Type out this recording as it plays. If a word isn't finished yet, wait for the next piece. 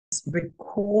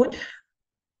record.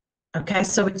 Okay,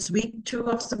 so it's week 2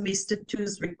 of semester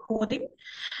 2's recording.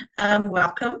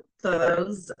 Welcome for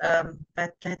those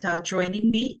that are joining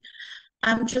me.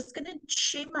 I'm just going to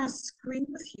share my screen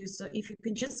with you. So if you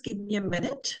can just give me a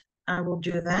minute, I will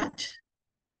do that.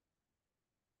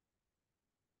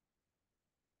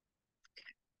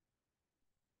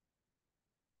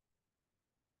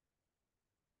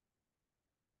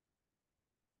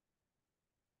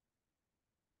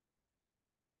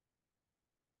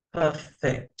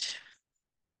 Perfect.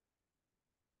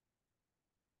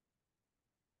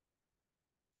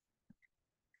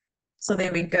 So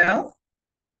there we go.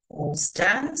 All's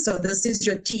done. So this is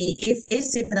your TEFS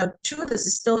 702. This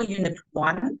is still Unit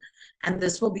 1, and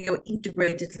this will be your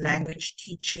integrated language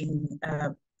teaching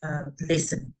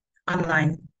lesson,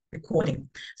 online recording.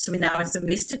 So we're now in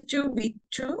semester 2, week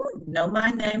 2. You know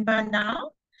my name by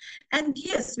now. And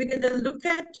yes, we're going to look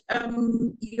at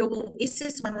your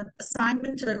SS1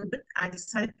 assignment a little bit. I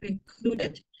decided to include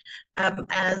it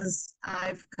as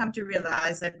I've come to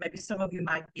realize that maybe some of you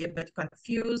might be a bit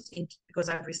confused because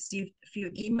I've received a few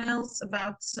emails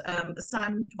about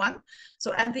assignment 1.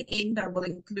 So at the end, I will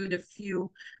include a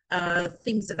few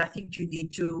things that I think you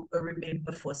need to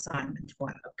remember for assignment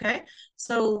 1, okay?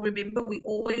 So remember, we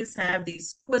always have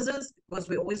these quizzes because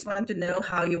we always want to know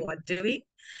how you are doing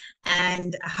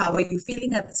and how are you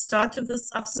feeling at the start of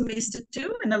semester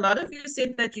 2. And a lot of you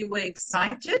said that you were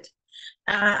excited.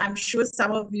 I'm sure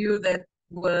some of you that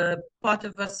were part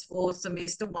of us for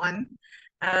semester 1,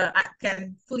 I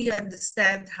can fully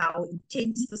understand how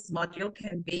intense this module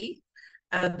can be.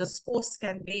 This course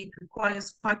it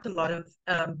requires quite a lot of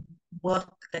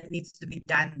work that needs to be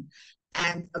done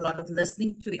and a lot of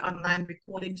listening to the online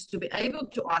recordings to be able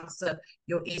to answer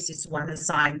your SS1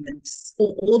 assignments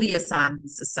or all the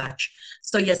assignments as such.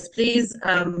 So yes, please,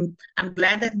 I'm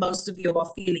glad that most of you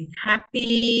are feeling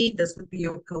happy. This would be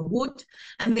your Kahoot.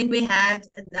 And then we had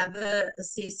another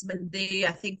assessment there.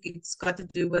 I think it's got to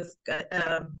do with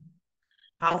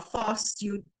how fast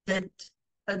you did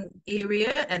an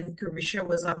area, and Carisha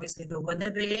was obviously the winner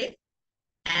there.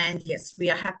 And yes, we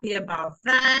are happy about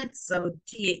that. So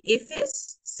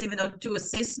TEFS 702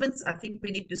 assessments. I think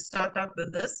we need to start out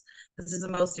with this. This is the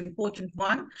most important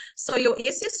one. So your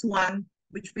SS1,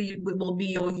 which will be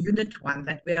your unit 1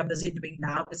 that we are busy doing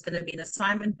now, is going to be an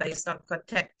assignment based on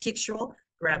contextual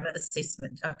grammar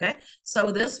assessment. Okay,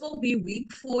 so this will be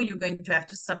week 4. You're going to have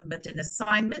to submit an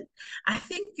assignment. I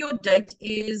think your date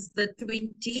is the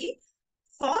 24th,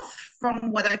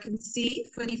 from what I can see,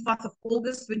 24th of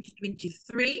August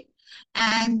 2023,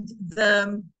 and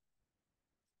the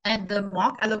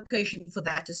mark allocation for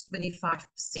that is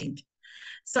 25%.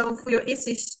 So for your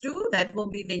SS2, that will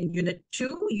be then unit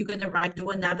 2. You're going to do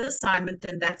another assignment,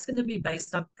 and that's going to be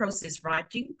based on process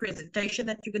writing presentation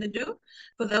that you're going to do.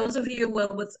 For those of you who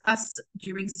were with us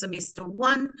during semester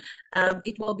 1,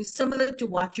 it will be similar to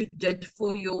what you did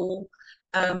for your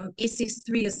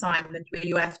SS3 assignment, where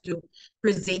you have to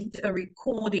present a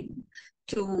recording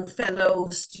to fellow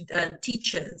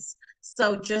teachers.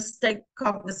 So just take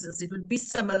cognizance. It would be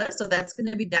similar. So that's going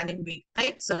to be done in week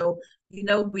 8. So, you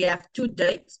know, we have 2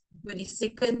 dates,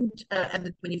 22nd and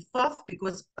the 24th,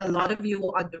 because a lot of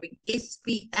you are doing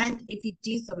SP and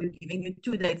FET. So we're giving you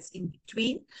 2 dates in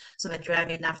between so that you have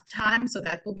enough time. So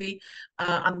that will be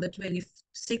on the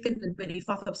 22nd and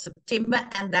 24th of September,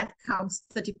 and that counts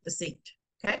 30%.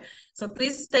 Okay, so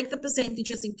please take the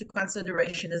percentages into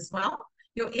consideration as well.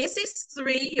 Your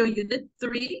SS3, your unit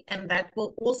 3, and that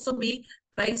will also be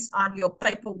based on your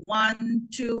paper 1,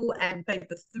 2, and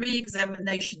paper 3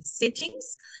 examination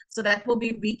settings. So that will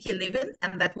be week 11,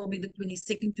 and that will be the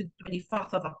 22nd to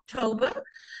 24th of October.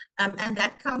 And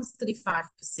that counts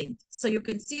 35%. So you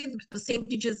can see the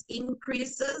percentages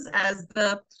increases as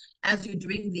you're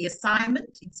doing the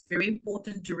assignment. It's very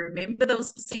important to remember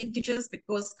those percentages,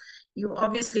 because you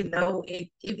obviously know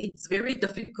it's very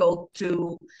difficult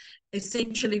to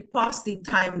essentially pass the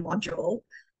entire module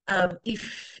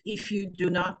if you do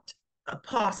not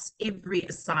pass every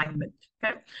assignment.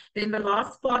 Okay. Then the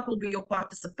last part will be your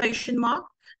participation mark.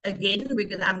 Again,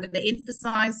 I'm going to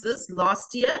emphasize this.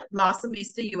 Last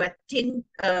semester, you had 10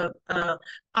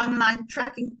 online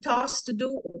tracking tasks to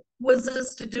do, or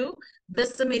quizzes to do.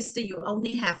 This semester, you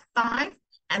only have 5,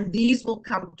 and these will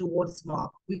come towards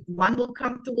mark. Week 1 will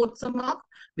come towards a mark.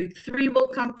 Week 3 will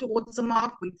come towards a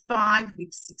mark. Week 5,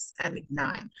 week 6, and week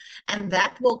 9. And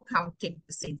that will count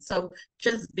 10%. So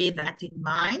just bear that in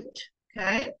mind,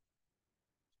 okay?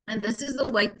 And this is the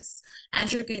weights.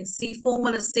 As you can see,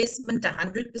 formal assessment,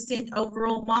 100%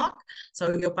 overall mark.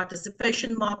 So your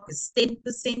participation mark is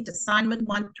 10%, assignment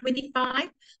 1, 25,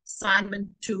 assignment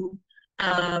 2,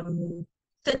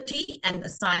 30 and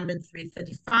assignment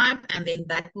 335, and then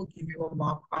that will give you a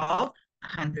mark of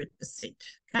 100%.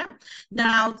 Okay.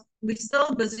 Now, we're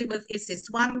still busy with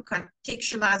SS1,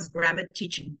 contextualized grammar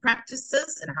teaching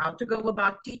practices and how to go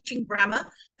about teaching grammar.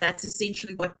 That's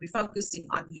essentially what we're focusing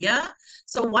on here.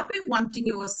 So what we want in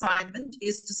your assignment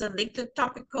is to select a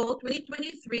topical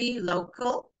 2023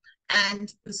 local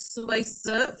and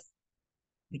persuasive, let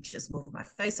me just move my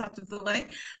face out of the way,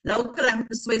 local and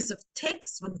persuasive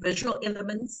text with visual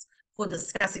elements for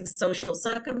discussing social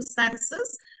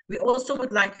circumstances. We also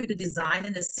would like you to design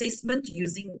an assessment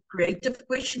using creative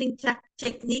questioning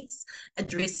techniques,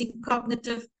 addressing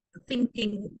cognitive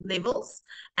thinking levels,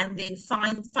 and then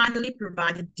finally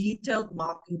provide a detailed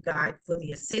marking guide for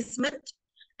the assessment,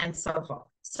 and so forth.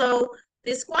 So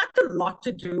there's quite a lot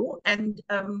to do, and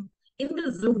in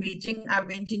the Zoom meeting, I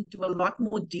went into a lot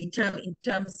more detail in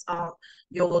terms of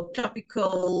your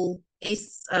topical,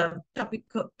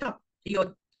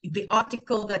 the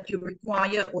article that you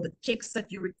require or the text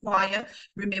that you require.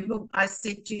 Remember, I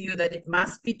said to you that it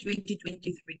must be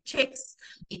 2023 text,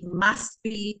 it must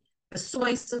be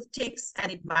persuasive text,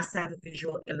 and it must have a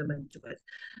visual element to it.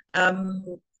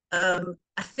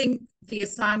 I think the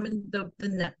assignment,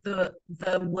 the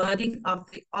wording of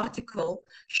the article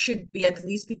should be at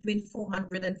least between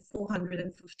 400 and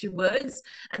 450 words,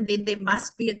 and then there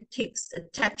must be a text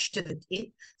attached to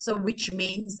it. So which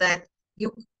means that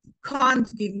you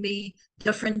can't give me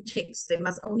different text. There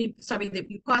must only,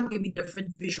 you can't give me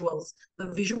different visuals.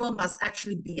 The visual must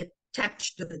actually be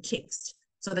attached to the text.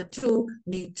 So the two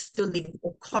need to link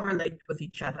or correlate with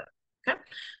each other. Okay,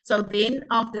 so then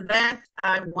after that,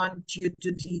 I want you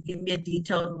to give me a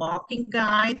detailed marking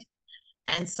guide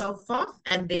and so forth.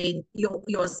 And then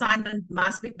your assignment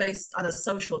must be based on a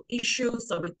social issue.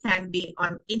 So it can be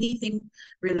on anything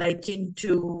relating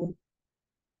to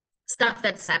stuff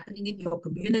that's happening in your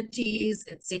communities,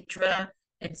 etc.,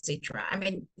 etc. I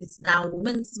mean, it's now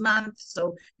Women's Month,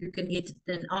 so you can get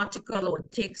an article or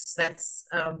text that's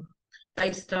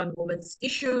based on women's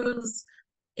issues.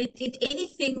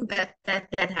 Anything that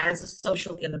has a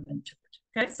social element to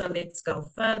it. Okay, so let's go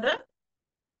further.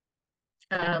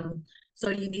 So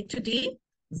you need to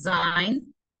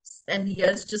design, and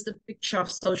here's just a picture of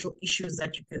social issues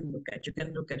that you can look at. You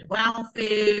can look at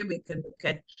welfare. We can look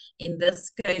at, in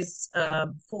this case,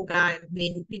 four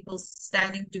men, people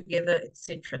standing together,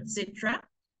 etc., etc.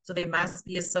 So there must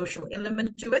be a social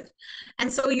element to it.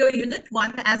 And so your unit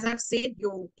 1, as I've said,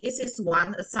 your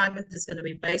SS1 assignment is going to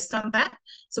be based on that.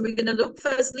 So we're going to look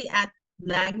firstly at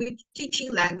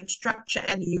teaching language structure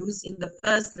and use in the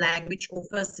first language or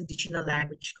first additional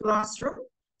language classroom.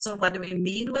 So what do we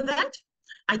mean with that?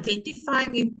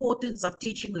 Identifying the importance of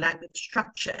teaching language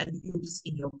structure and use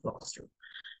in your classroom.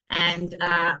 And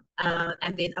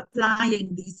then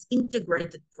applying these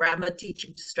integrated grammar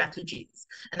teaching strategies.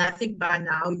 And I think by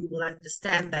now you will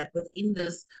understand that within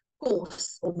this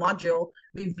course or module,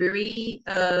 we're very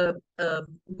we're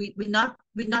not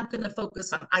going to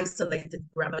focus on isolated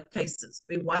grammar cases.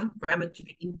 We want grammar to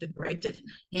be integrated,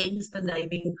 hence the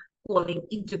naming, calling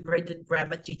integrated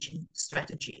grammar teaching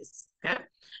strategies. Okay.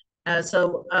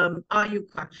 So are you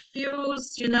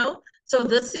confused? So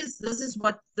this is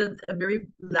what a very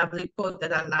lovely quote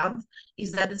that I love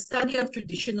is that the study of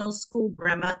traditional school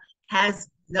grammar has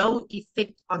no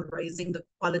effect on raising the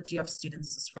quality of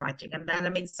students' writing. And then, I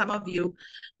mean, some of you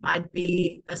might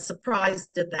be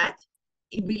surprised at that.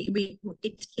 It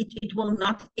will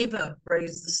not ever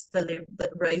raise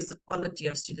the quality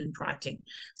of student writing.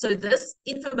 So this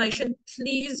information,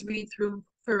 please read through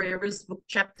Ferreira's book,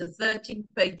 chapter 13,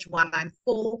 page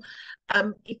 194.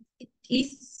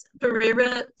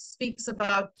 Ferreira speaks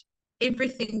about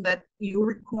everything that you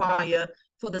require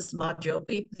for this module.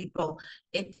 People,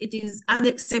 it is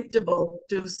unacceptable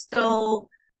to still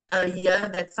hear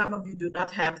that some of you do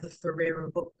not have the Ferreira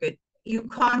book. You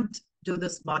can't do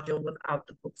this module without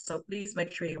the book, so please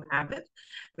make sure you have it.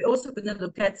 We're also going to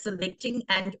look at selecting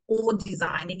and or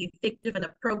designing effective and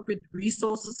appropriate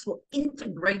resources for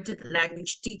integrated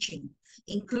language teaching,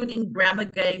 including grammar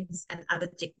games and other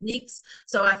techniques.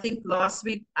 So I think last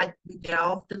week we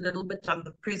delved a little bit on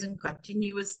the present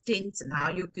continuous tense and how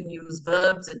you can use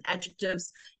verbs and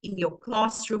adjectives in your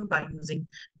classroom by using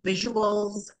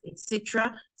visuals,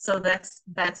 etc. So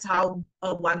that's how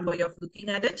one way of looking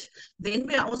at it. Then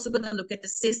we are also going to look at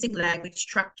assessing language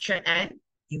structure and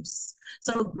use.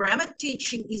 So grammar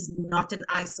teaching is not an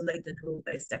isolated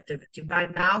rule-based activity. By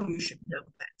now, you should know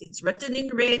that. It's written in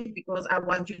red because I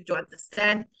want you to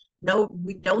understand, no,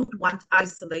 we don't want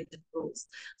isolated rules.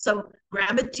 So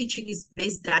grammar teaching is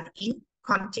based on in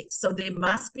context. So there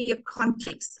must be a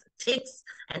context, a text,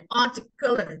 an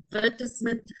article, an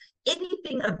advertisement,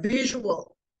 anything, a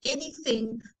visual,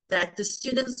 anything that the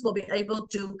students will be able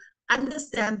to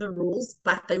understand the rules,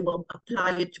 but they will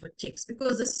apply it to a text,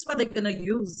 because this is what they're going to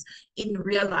use in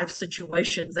real life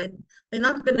situations. And they're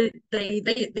not going to,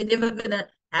 they're never going to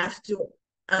have to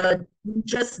uh,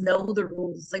 just know the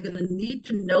rules. They're going to need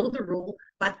to know the rule,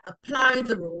 but apply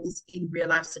the rules in real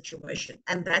life situation.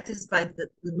 And that is by the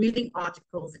reading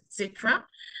articles, etc.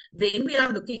 Then we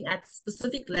are looking at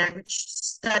specific language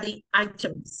study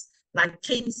items, like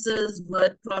tenses,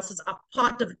 word classes are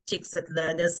part of a text that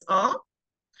learners are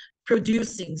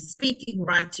producing, speaking,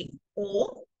 writing,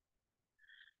 or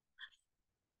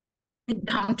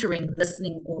encountering,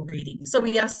 listening, or reading. So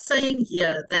we are saying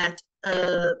here that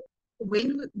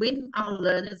when our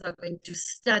learners are going to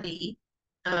study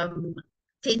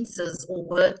tenses or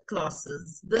word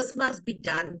classes, this must be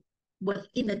done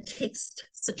within a text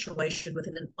situation,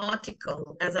 within an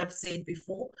article, as I've said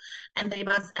before, and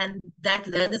that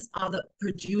learners are the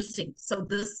producing. So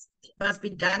this must be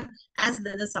done as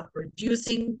learners are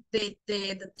producing the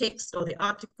text or the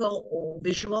article or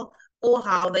visual, or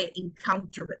how they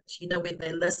encounter it. You know, when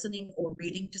they're listening or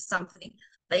reading to something,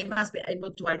 they must be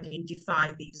able to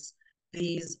identify these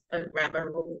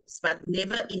grammar rules, but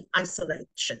never in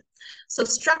isolation. So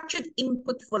structured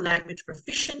input for language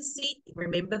proficiency,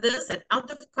 remember this, that out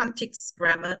of context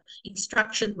grammar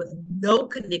instruction with no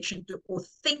connection to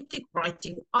authentic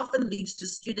writing often leads to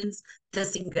students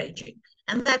disengaging.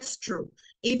 And that's true.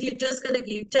 If you're just going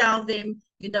to tell them,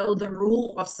 you know, the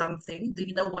rule of something, do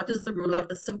you know what is the rule of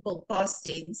the simple past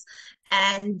tense?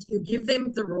 And you give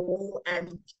them the rule,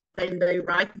 and then they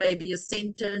write maybe a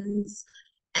sentence,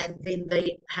 and then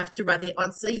they have to write the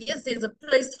answer. Yes, there's a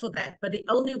place for that, but the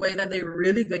only way that they're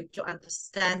really going to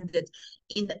understand it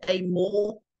in a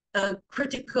more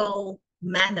critical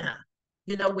manner,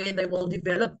 you know, where they will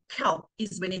develop calc,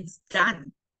 is when it's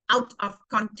done out of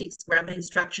context grammar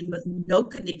instruction with no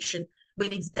connection,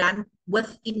 when it's done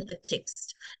within a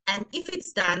text. And if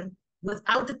it's done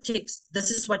without a text, this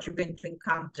is what you're going to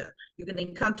encounter. You're going to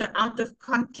encounter out of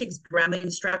context grammar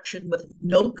instruction with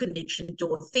no connection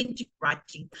to authentic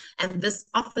writing. And this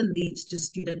often leads to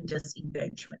student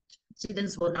disengagement.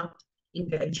 Students will not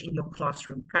engage in your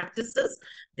classroom practices.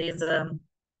 There's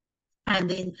and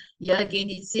then here again,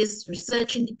 it says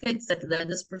research indicates that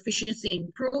learners' proficiency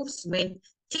improves when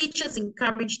teachers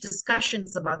encourage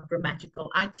discussions about grammatical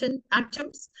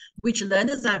items, which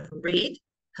learners have read,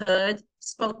 heard,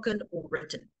 spoken, or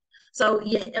written. So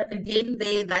yeah, again,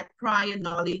 that prior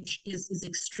knowledge is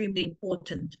extremely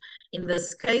important in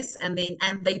this case, and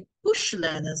they push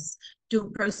learners to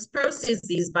process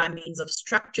these by means of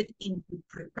structured input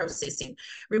processing.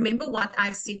 Remember what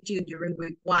I said to you during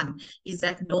week 1 is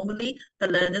that normally the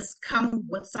learners come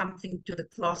with something to the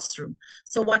classroom.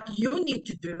 So what you need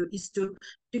to do is to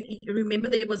remember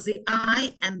there was the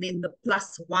I and then the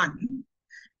 +1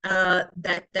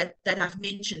 that I've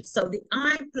mentioned. So the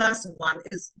I +1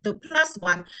 is the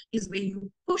 +1 is where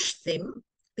you push them.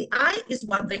 The I is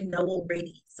what they know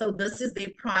already. So this is their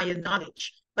prior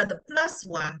knowledge. But the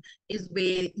 +1 is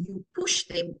where you push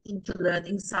them into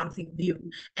learning something new.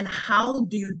 And how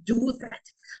do you do that?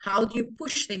 How do you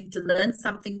push them to learn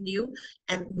something new?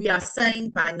 And we are saying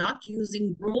by not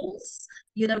using rules,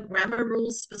 you know, grammar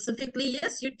rules specifically.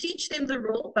 Yes, you teach them the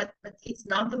rule, but it's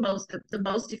not the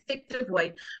most effective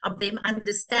way of them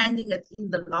understanding it in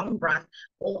the long run,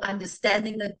 or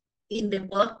understanding it in the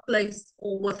workplace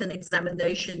or with an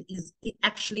examination, is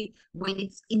actually when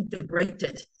it's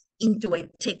integrated into a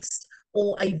text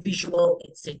or a visual,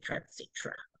 etc.,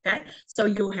 etc. Okay, so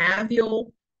you have your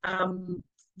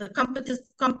the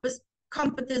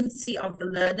competency of the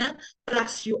learner,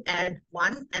 plus you add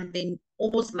 1, and then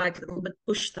almost like a little bit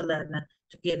push the learner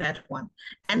to get that 1.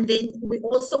 And then we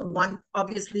also want,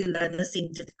 obviously,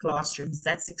 learner-centered classrooms.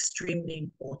 That's extremely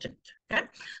important. Okay,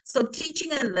 so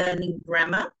teaching and learning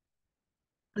grammar.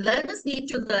 Learners need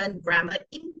to learn grammar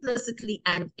implicitly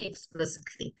and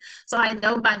explicitly. So I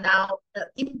know by now,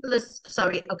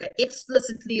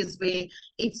 explicitly is where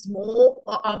it's more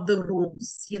of the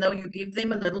rules. You know, you give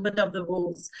them a little bit of the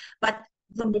rules, but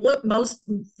the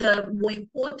more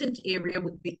important area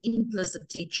would be implicit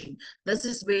teaching. This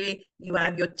is where you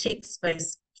have your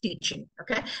text-based teaching.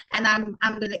 Okay, and I'm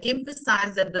going to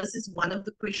emphasize that this is one of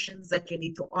the questions that you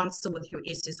need to answer with your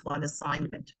SS1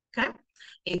 assignment. Okay,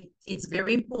 it's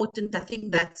very important. I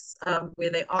think that's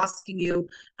where they're asking you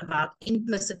about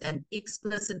implicit and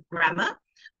explicit grammar,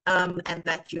 and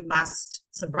that you must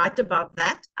write about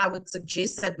that. I would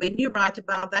suggest that when you write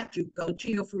about that, you go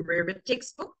to your Ferreira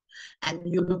textbook and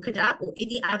you look it up, or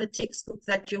any other textbook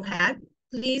that you have.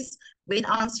 please, when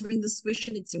answering this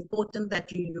question, it's important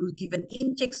that you give an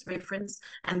in-text reference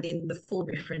and then the full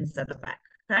reference at the back,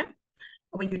 okay?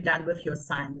 When you're done with your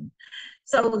assignment.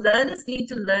 So learners need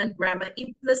to learn grammar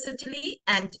implicitly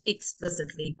and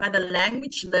explicitly, but the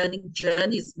language learning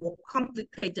journey is more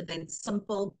complicated than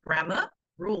simple grammar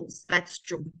rules. That's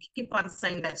true. We keep on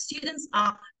saying that students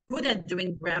are good at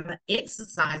doing grammar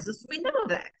exercises. We know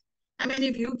that. I mean,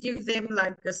 if you give them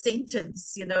like a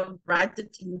sentence, you know, write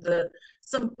it in the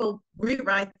simple,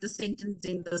 rewrite the sentence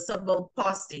in the simple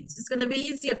past tense, it's going to be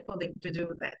easier for them to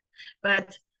do that.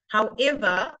 But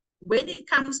however, when it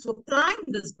comes to applying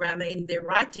this grammar in their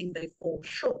writing, they fall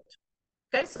short.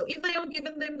 Okay, so if they are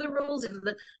giving them the rules,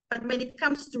 but when it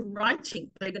comes to writing,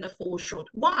 they're going to fall short.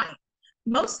 Why?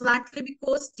 Most likely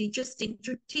because teachers tend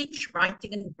to teach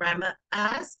writing and grammar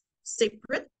as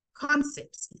separate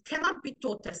concepts. It cannot be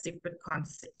taught as separate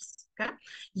concepts. Okay,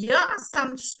 here are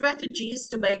some strategies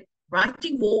to make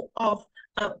writing more of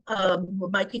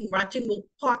making writing more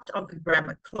part of the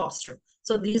grammar classroom.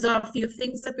 So these are a few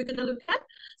things that we're going to look at.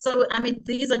 So, I mean,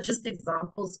 these are just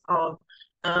examples of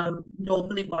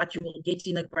normally what you will get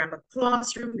in a grammar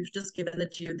classroom. We've just given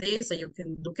it to you there, so you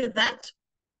can look at that.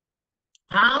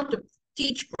 How to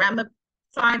teach grammar,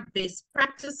 5 best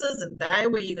practices, and there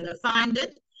where you're going to find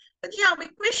it. But yeah, we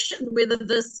question whether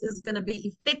this is going to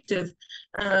be effective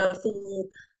for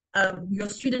your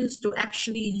students to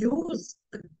actually use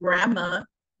the grammar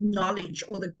knowledge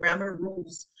or the grammar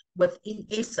rules within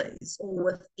essays or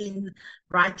within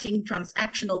writing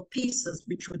transactional pieces,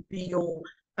 which would be your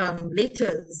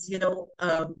letters, you know,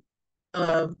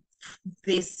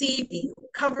 their CV,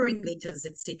 covering letters,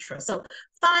 etc. So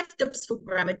 5 tips for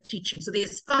grammar teaching. So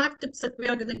there's 5 tips that we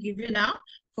are going to give you now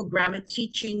for grammar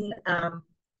teaching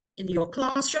in your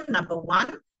classroom. Number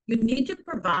 1, you need to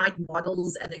provide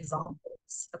models and examples.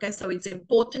 Okay, so it's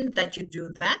important that you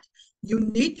do that. You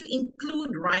need to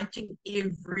include writing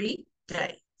every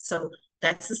day. So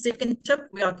that's the second tip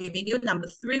we are giving you. Number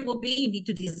 3 will be you need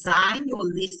to design your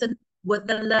lesson with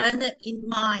the learner in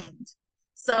mind.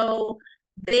 So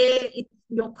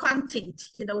your content,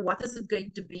 you know, what is it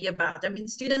going to be about? I mean,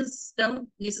 students don't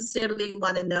necessarily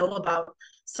want to know about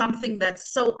something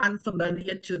that's so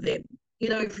unfamiliar to them. You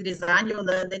know, if you design your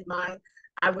learner in mind,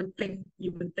 I would think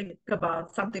you would think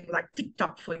about something like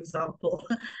TikTok, for example,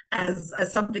 as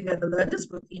something that the learners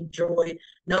would enjoy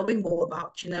knowing more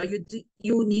about. You know,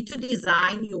 you need to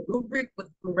design your rubric with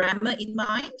grammar in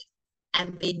mind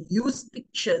and then use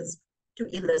pictures to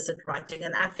elicit writing.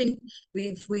 And I think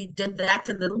we did that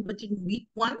a little bit in week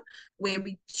 1, where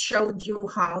we showed you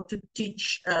how to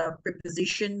teach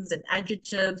prepositions and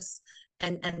adjectives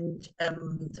and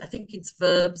I think it's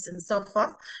verbs and so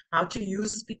forth, how to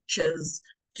use pictures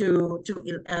to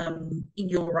in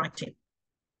your writing.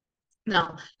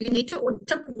 Now, you need to,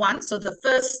 tip 1, so the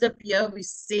first step here, we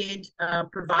said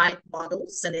provide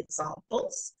models and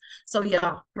examples. So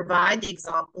yeah, provide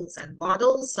examples and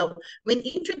models. So when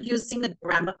introducing a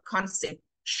grammar concept,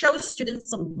 show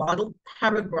students a model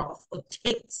paragraph or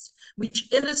text which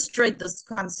illustrate this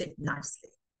concept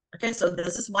nicely. Okay, so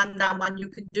this is one you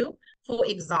could do. For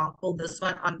example, this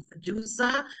one on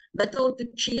Medusa, little to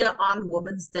cheer on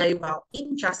Women's Day while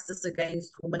injustice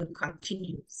against women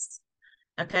continues.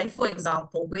 Okay, for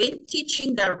example, when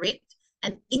teaching direct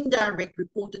and indirect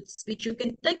reported speech, you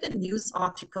can take a news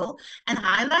article and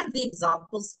highlight the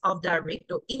examples of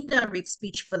direct or indirect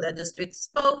speech for learners to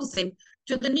expose them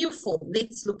to the new form.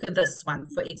 Let's look at this one,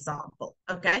 for example.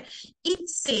 Okay, it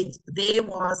said there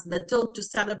was little to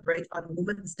celebrate on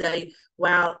Women's Day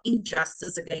while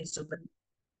injustice against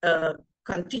women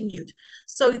continued.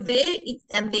 So there,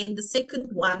 and then the second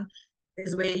one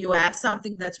is where you have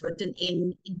something that's written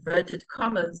in inverted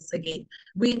commas again.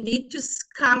 We need to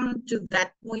come to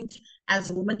that point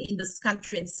as women in this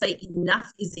country and say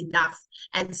enough is enough,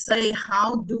 and say,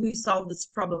 how do we solve this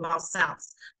problem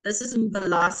ourselves? This is what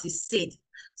Velasi said.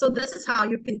 So this is how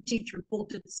you can teach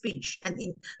reported speech. And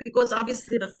because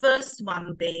obviously the first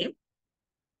one there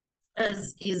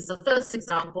is the first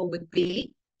example would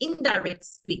be indirect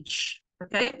speech,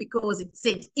 okay? Because it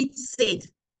said,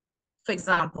 for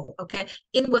example, okay?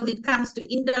 When it comes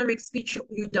to indirect speech,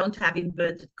 you don't have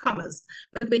inverted commas.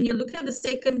 But when you look at the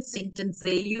second sentence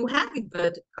there, you have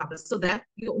inverted commas, so that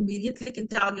you immediately can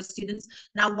tell your students,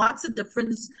 now what's the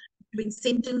difference between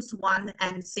sentence 1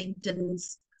 and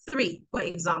sentence 3, for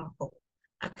example?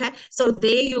 Okay, so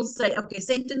there you'll say, okay,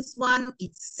 sentence 1,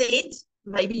 it said,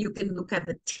 maybe you can look at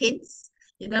the tense,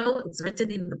 you know, it's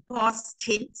written in the past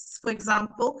tense, for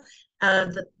example.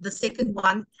 The second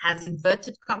one has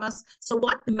inverted commas. So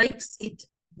what makes it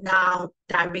now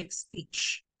direct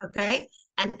speech? Okay.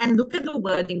 and look at the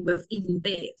wording within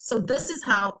there. So this is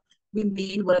how we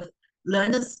mean with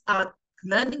learners are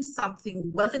learning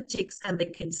something with a text and they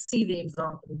can see the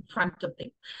example in front of them.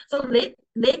 So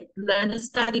let learners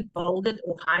study bolded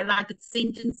or highlighted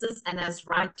sentences and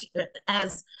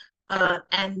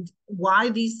and why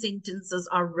these sentences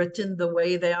are written the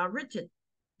way they are written.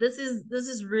 This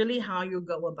is really how you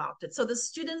go about it. So the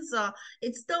students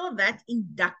it's still that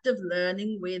inductive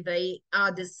learning where they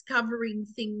are discovering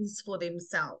things for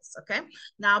themselves. Okay.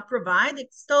 Now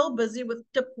still busy with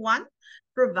tip 1.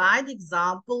 Provide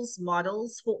examples,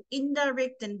 models for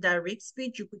indirect and direct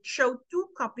speech. You could show 2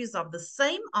 copies of the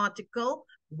same article,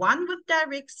 one with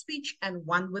direct speech and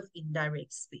one with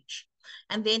indirect speech.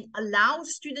 And then allow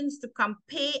students to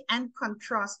compare and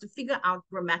contrast to figure out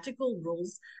grammatical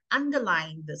rules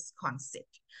underlying this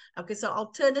concept. Okay, so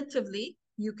alternatively,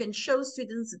 you can show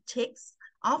students a text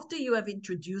after you have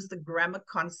introduced the grammar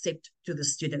concept to the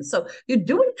students. So you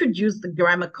do introduce the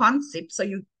grammar concept. So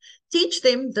you teach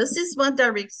them, this is what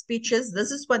direct speech is, this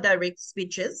is what direct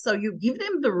speech is. So you give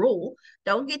them the rule.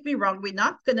 Don't get me wrong, we're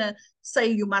not going to say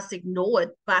you must ignore it,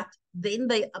 but then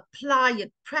they apply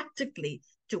it practically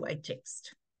to a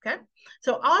text. Okay,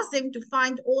 so ask them to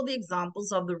find all the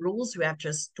examples of the rules we have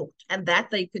just taught, and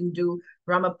that they can do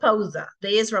Ramaphosa.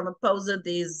 There's Ramaphosa,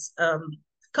 there's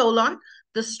colon.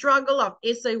 The struggle of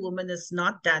SA woman is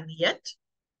not done yet.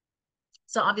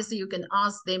 So obviously you can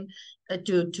ask them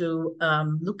to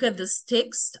look at this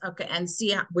text, okay, and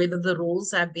see whether the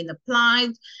rules have been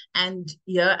applied. And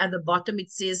here at the bottom it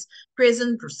says,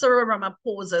 President Cyril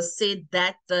Ramaphosa said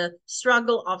that the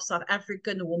struggle of South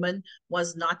African women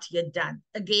was not yet done.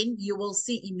 Again, you will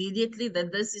see immediately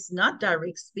that this is not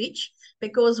direct speech,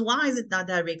 because why is it not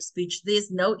direct speech?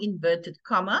 There's no inverted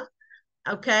comma,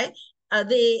 okay.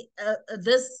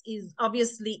 This is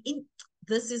obviously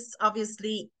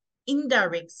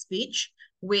indirect speech,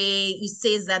 where he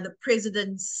says that the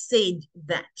president said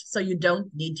that. So you don't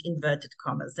need inverted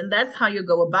commas. And that's how you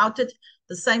go about it.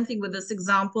 The same thing with this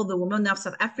example. The women of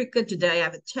South Africa today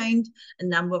have attained a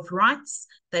number of rights.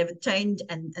 They've attained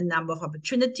a number of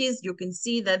opportunities. You can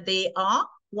see that they are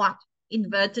what?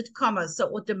 Inverted commas.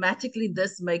 So automatically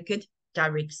this make it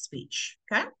direct speech.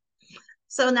 Okay.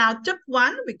 So now tip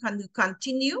 1, we can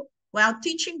continue. While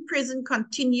teaching present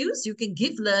continues, you can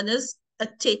give learners a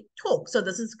TED talk. So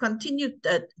this is continued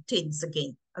tense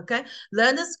again, okay?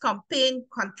 Learners compare and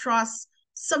contrast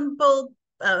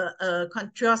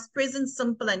contrast present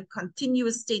simple and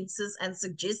continuous tenses and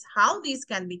suggest how these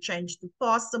can be changed to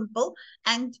past simple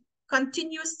and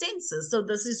continuous tenses. So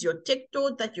this is your TED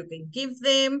talk that you can give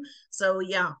them. So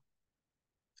yeah,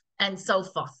 and so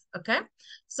forth, okay?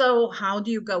 So how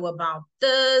do you go about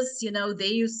this? You know, there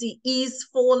you see is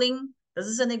falling. This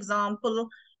is an example.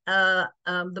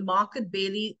 The market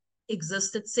barely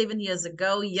existed 7 years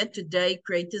ago, yet today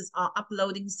creators are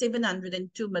uploading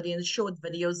 702 million short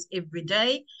videos every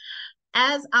day.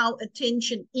 As our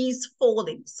attention is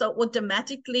falling, so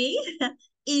automatically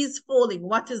is falling.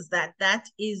 What is that? That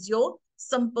is your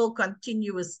simple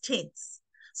continuous tense.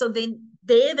 So then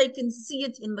there they can see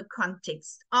it in the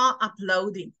context, are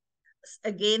uploading.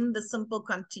 Again, the simple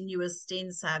continuous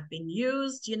tense have been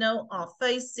used, you know, are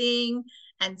facing,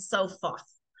 and so forth.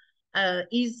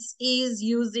 Is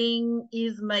using,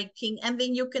 is making, and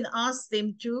then you can ask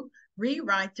them to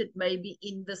rewrite it maybe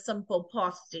in the simple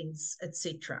past tense,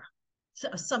 etc. So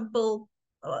a simple,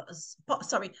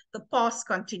 the past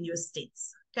continuous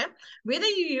tense. Okay, whether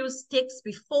you use text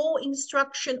before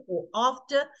instruction or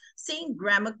after, seeing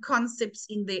grammar concepts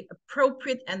in the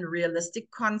appropriate and realistic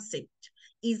concept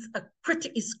is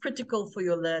critical for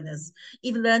your learners.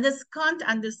 If learners can't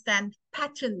understand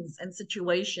patterns and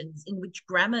situations in which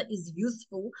grammar is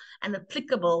useful and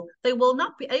applicable, they will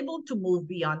not be able to move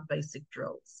beyond basic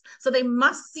drills. So they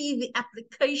must see the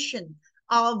application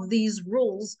of these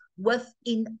rules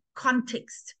within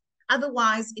context.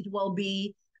 Otherwise, it will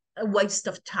be a waste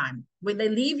of time. When they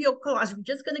leave your class, you're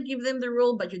just going to give them the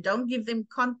rule, but you don't give them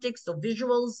context or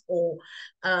visuals or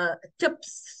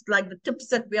tips, like the tips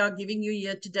that we are giving you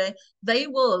here today. It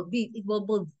will be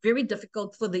very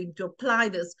difficult for them to apply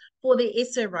this for their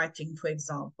essay writing, for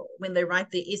example, when they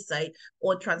write their essay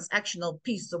or transactional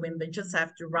piece, or when they just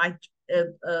have to write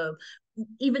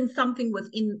even something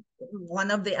within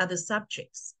one of the other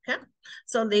subjects. Okay,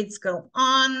 so let's go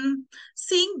on.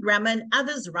 Seeing grammar and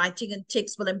others' writing and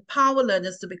text will empower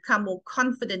learners to become more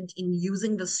confident in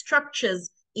using the structures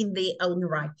in their own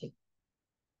writing.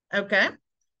 Okay,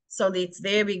 so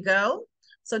there we go.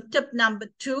 So tip number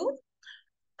 2,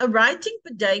 a writing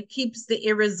per day keeps the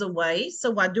errors away.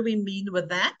 So what do we mean with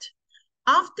that?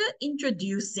 After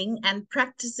introducing and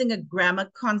practicing a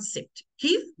grammar concept,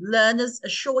 give learners a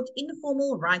short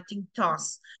informal writing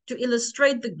task to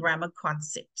illustrate the grammar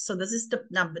concept. So this is tip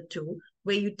number 2,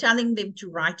 where you're telling them to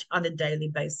write on a daily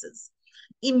basis.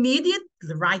 Immediate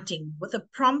writing with a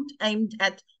prompt aimed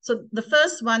at, so the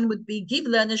first one would be give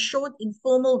learners short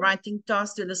informal writing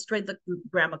tasks to illustrate the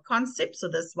grammar concept. So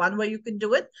that's one way you can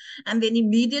do it. And then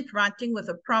immediate writing with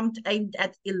a prompt aimed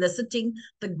at eliciting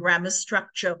the grammar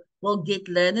structure will get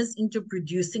learners into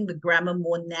producing the grammar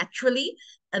more naturally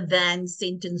than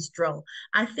sentence drill.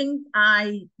 I think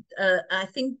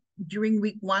during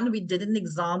week 1 we did an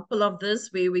example of this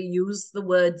where we used the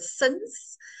word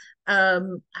since. I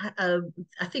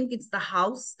think it's the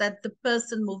house that the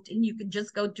person moved in. You can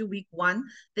just go to week 1.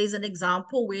 There's an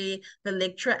example where the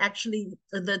lecturer actually,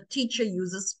 the teacher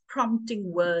uses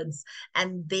prompting words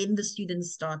and then the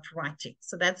students start writing.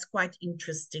 So that's quite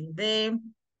interesting there.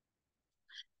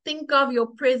 Think of your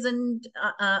present,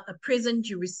 a present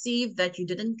you received that you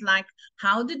didn't like.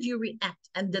 How did you react?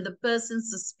 And did the person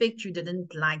suspect you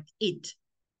didn't like it?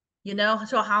 You know,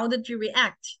 so how did you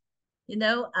react? You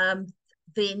know,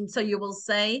 then so you will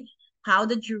say, how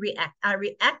did you react? I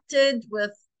reacted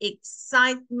with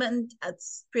excitement. At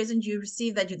present you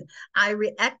received that I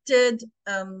reacted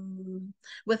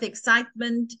with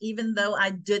excitement, even though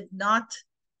I did not,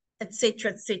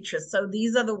 etc., etc. So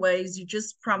these are the ways you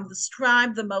just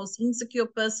describe the most insecure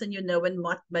person you know and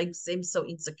what makes them so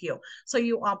insecure. So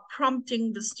you are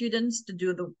prompting the students to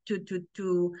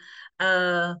do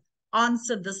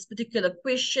answer this particular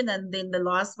question. And then the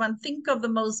last one, think of the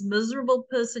most miserable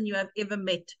person you have ever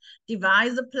met.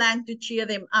 Devise a plan to cheer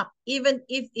them up, even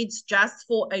if it's just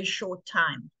for a short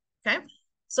time. Okay.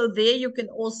 So there you can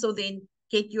also then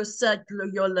get your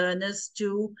learners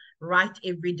to write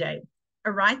every day.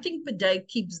 A writing per day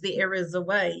keeps the errors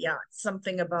away. Yeah,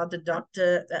 something about the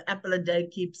doctor, the apple a day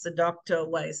keeps the doctor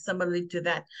away. Similarly to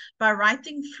that. By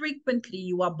writing frequently,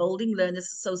 you are building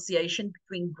learners' association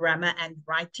between grammar and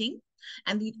writing.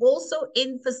 And it also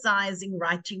emphasizing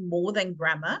writing more than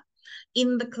grammar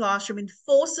in the classroom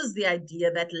enforces the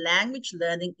idea that language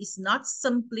learning is not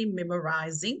simply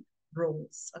memorizing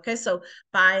rules. Okay, so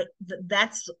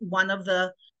that's one of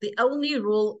the only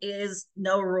rule is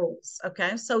no rules.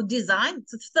 Okay, so design,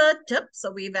 it's the third tip.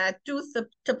 So we've had 2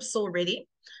 tips already.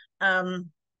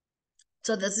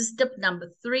 So this is tip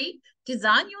number 3.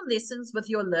 Design your lessons with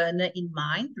your learner in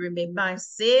mind. Remember, I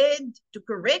said to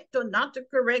correct or not to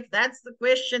correct. That's the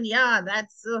question. Yeah,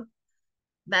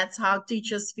 that's how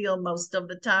teachers feel most of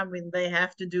the time when they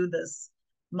have to do this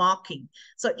marking.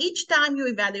 So each time you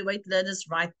evaluate learners'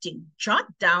 writing, jot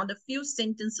down a few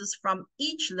sentences from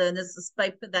each learner's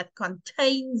paper that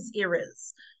contains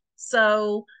errors.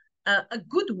 So a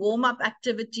good warm-up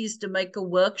activity is to make a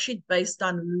worksheet based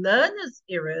on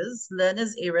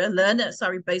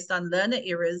based on learner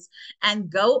errors, and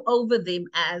go over them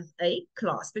as a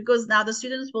class, because now the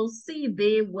students will see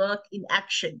their work in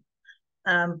action.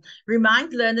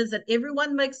 Remind learners that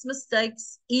everyone makes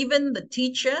mistakes, even the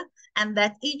teacher, and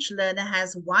that each learner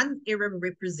has one error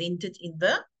represented in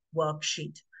the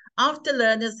worksheet. After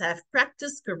learners have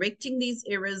practiced correcting these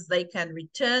errors, they can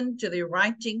return to their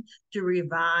writing to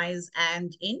revise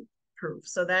and improve.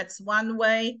 So that's one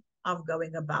way of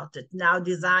going about it. Now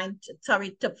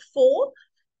tip 4,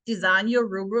 design your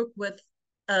rubric with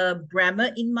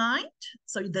grammar in mind.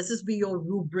 So this is where your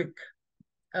rubric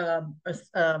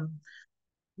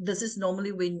this is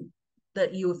normally when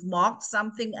you've marked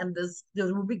something and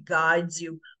the rubric guides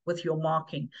you with your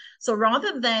marking. So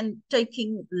rather than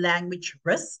taking language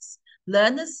risks,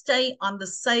 learners stay on the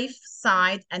safe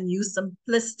side and use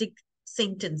simplistic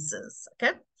sentences.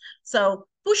 Okay, so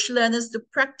push learners to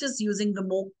practice using the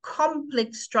more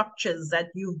complex structures that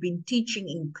you've been teaching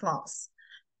in class.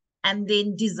 And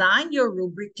then design your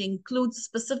rubric to include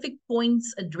specific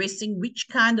points addressing which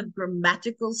kind of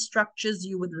grammatical structures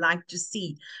you would like to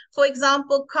see. For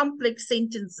example, complex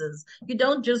sentences. You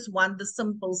don't just want the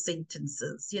simple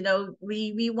sentences. You know,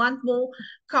 we want more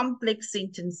complex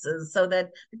sentences, so that,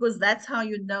 because that's how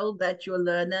you know that your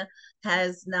learner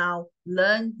has now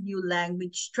learned new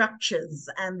language structures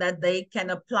and that they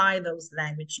can apply those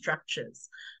language structures.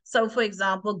 So for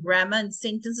example, grammar and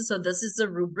sentences. So this is a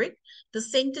rubric. The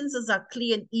sentences are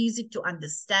clear and easy to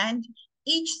understand.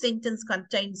 Each sentence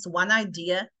contains one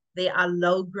idea. There are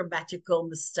low grammatical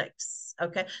mistakes.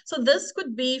 Okay, so this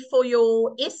could be for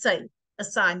your essay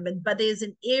assignment, but there's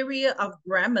an area of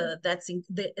grammar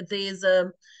there's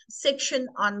a section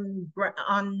on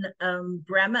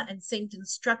grammar and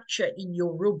sentence structure in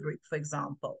your rubric, for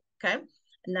example. Okay,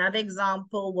 Another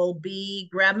example will be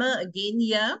grammar. Again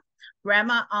here,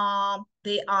 grammar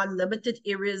there are limited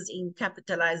errors in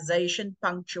capitalization,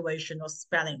 punctuation, or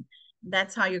spelling.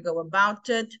 That's how you go about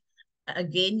it.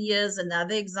 Again, here's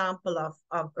another example of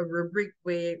a rubric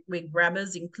where grammar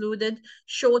is included.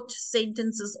 Short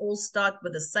sentences all start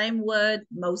with the same word.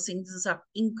 Most sentences are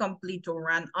incomplete or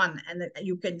run on. And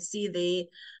you can see there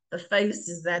the face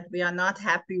is that we are not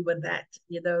happy with that.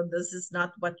 You know, this is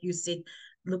not what you said.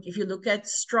 Look, if you look at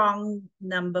strong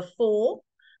number 4,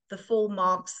 the 4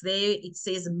 marks there, it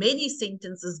says many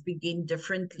sentences begin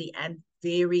differently and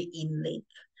vary in length.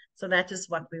 So that is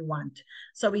what we want.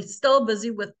 So we're still busy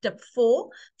with tip 4,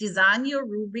 design your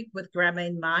rubric with grammar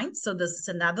in mind. So this is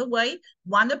another way.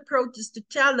 One approach is to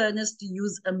tell learners to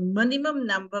use a minimum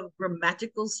number of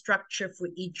grammatical structure for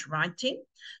each writing.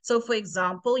 So for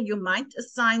example, you might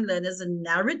assign learners a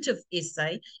narrative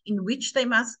essay in which they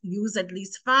must use at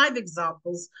least 5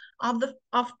 examples of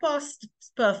past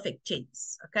perfect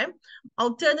tense. Okay.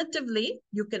 Alternatively,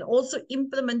 you can also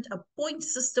implement a point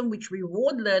system which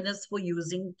reward learners for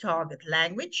using target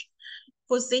language.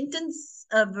 For sentence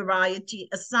variety,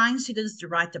 assign students to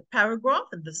write a paragraph,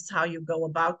 and this is how you go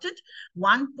about it.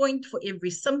 1 point for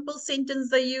every simple sentence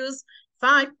they use,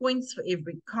 5 points for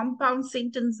every compound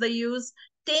sentence they use,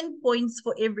 10 points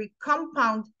for every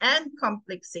compound and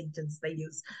complex sentence they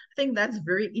use. I think that's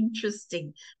very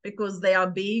interesting because they are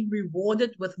being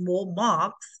rewarded with more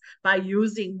marks by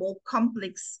using more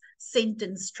complex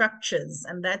sentence structures,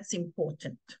 and that's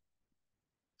important.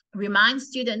 Remind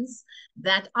students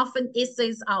that often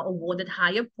essays are awarded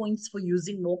higher points for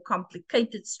using more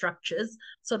complicated structures,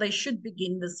 so they should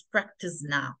begin this practice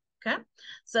now. Okay,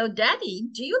 so Daddy,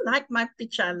 do you like my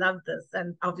picture? I love this.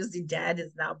 And obviously Dad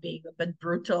is now being a bit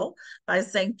brutal by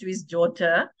saying to his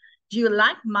daughter, do you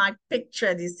like my picture?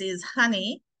 And he says,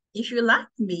 honey, if you like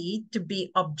me to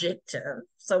be objective,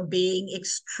 so being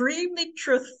extremely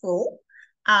truthful,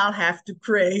 I'll have to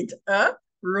create a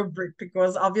rubric,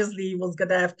 because obviously he was going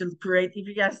to have to create, if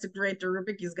he has to create a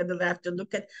rubric, he's going to have to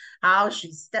look at how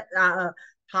she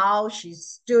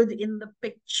stood in the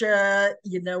picture,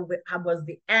 you know, how was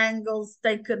the angles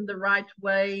taken the right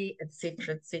way,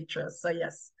 etc., etc. So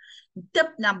yes, tip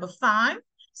number 5.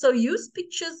 So use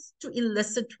pictures to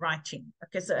elicit writing.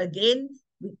 Okay, so again,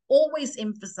 we're always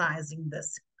emphasizing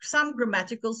this. Some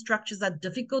grammatical structures are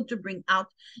difficult to bring out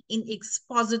in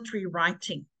expository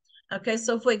writing. Okay,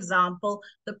 so for example,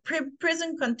 the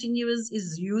present continuous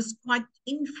is used quite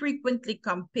infrequently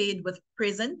compared with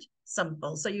present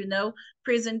simple. So, you know,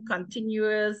 present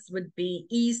continuous would be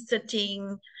is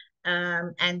sitting,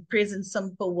 and present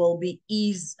simple will be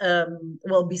is,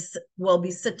 will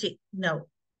be sitting. No,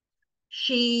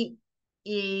 she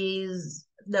is,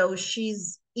 no,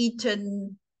 she's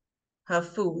eaten her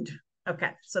food.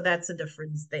 Okay, so that's a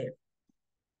difference there.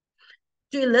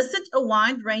 To elicit a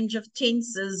wide range of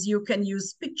tenses, you can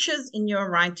use pictures in your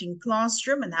writing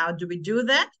classroom. And how do we do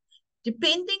that?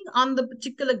 Depending on the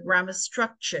particular grammar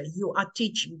structure you are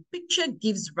teaching, picture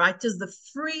gives writers the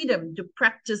freedom to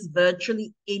practice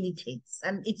virtually any tense.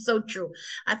 And it's so true.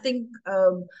 I think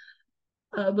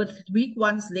with week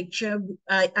 1's lecture,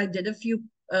 I did a few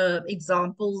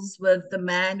examples with the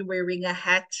man wearing a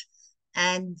hat,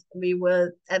 and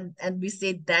we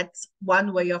said that's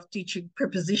one way of teaching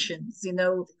prepositions. You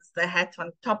know, is the hat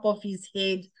on top of his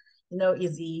head? You know,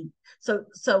 is he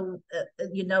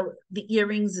you know, the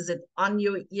earrings, is it on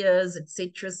your ears,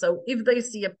 etc. So if they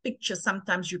see a picture,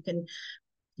 sometimes you can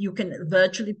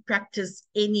virtually practice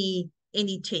any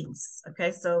tense.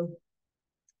 Okay, so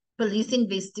police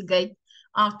investigate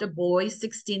after boy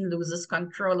 16 loses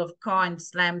control of car and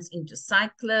slams into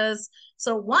cyclists.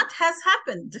 So what has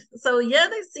happened? So here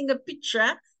they sing a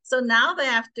picture. So now they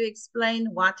have to explain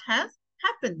what has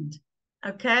happened.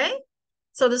 Okay.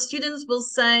 So the students will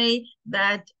say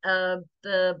that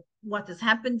what has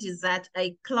happened is that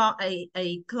a car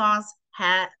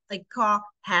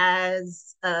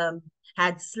has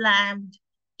had slammed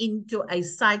into a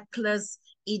cyclist.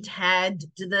 It had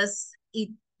this.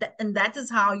 And that is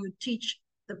how you teach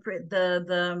the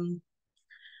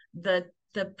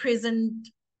present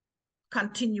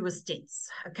continuous tense.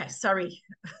 Okay, sorry.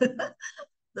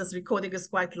 This recording is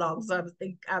quite long, so I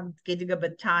think I'm getting a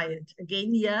bit tired.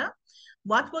 Again here,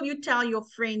 what will you tell your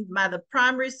friend mother?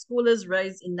 Primary schoolers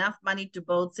raise enough money to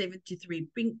build 73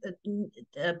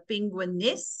 penguin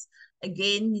nests.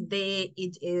 Again, there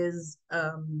it is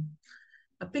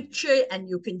a picture, and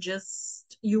you can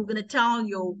just, you're going to tell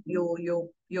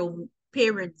your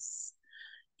parents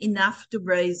enough to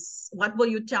raise. What will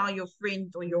you tell your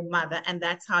friend or your mother? And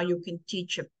that's how you can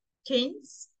teach a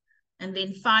tense. And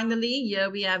then finally, here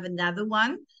we have another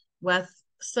one with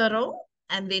Cyril,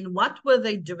 And then what were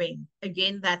they doing?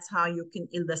 Again, that's how you can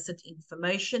elicit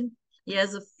information.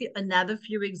 Here's another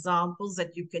few examples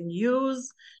that you can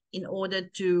use in order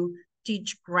to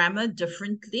teach grammar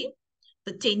differently.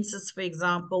 The tenses, for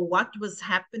example, what was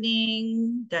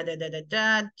happening, da, da, da, da,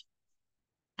 da,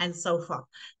 and so forth.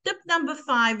 Tip number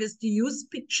 5 is to use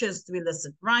pictures to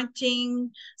elicit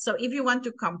writing. So if you want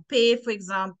to compare, for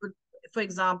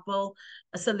example,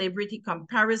 a celebrity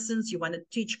comparisons, you want to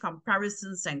teach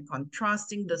comparisons and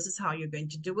contrasting, this is how you're going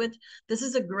to do it. This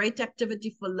is a great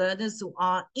activity for learners who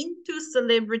are into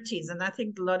celebrities. And I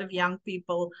think a lot of young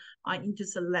people are into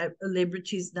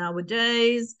celebrities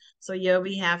nowadays. So here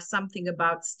we have something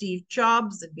about Steve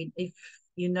Jobs. I mean, if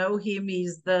you know him,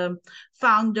 he's the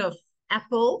founder of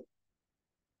Apple.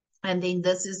 And then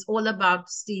this is all about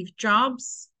Steve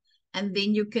Jobs. And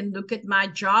then you can look at my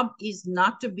job is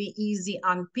not to be easy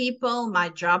on people. My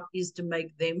job is to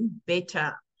make them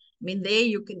better. I mean, there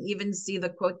you can even see the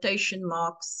quotation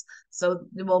marks. So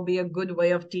there will be a good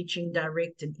way of teaching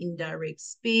direct and indirect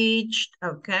speech.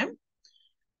 Okay.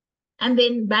 And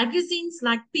then magazines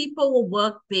like People will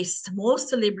work best. More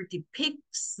celebrity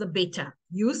pics, the better.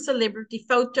 Use celebrity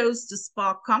photos to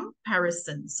spark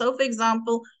comparison. So, for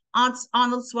example,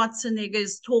 Arnold Schwarzenegger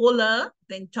is taller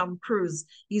than Tom Cruise.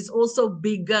 He's also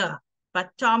bigger, but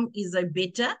Tom is a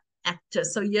better actor.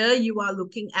 So here you are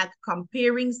looking at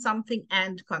comparing something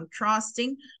and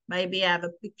contrasting. Maybe I have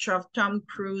a picture of Tom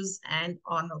Cruise and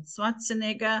Arnold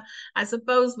Schwarzenegger. I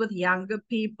suppose with younger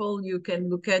people, you can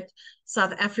look at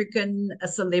South African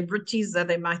celebrities that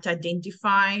they might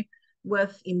identify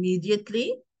with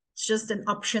immediately. It's just an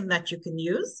option that you can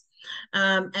use.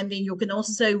 And then you can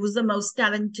also say who's the most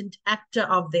talented actor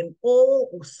of them all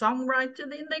or songwriter.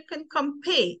 Then they can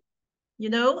compare, you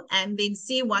know, and then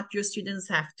see what your students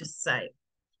have to say.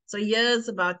 So here's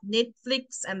about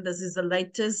Netflix, and this is the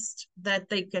latest that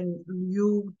they can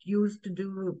use to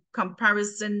do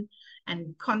comparison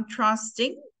and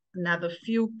contrasting. Another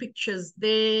few pictures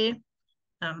there.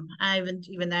 I haven't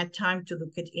even had time to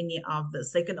look at any of this.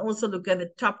 They can also look at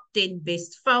the top 10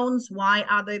 best phones. Why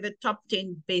are they the top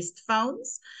 10 best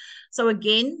phones? So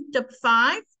again, tip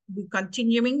 5, we're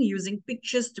continuing using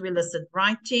pictures to elicit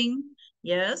writing.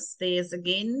 Yes, there's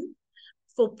again,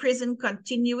 for present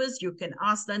continuous, you can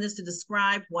ask learners to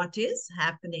describe what is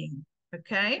happening,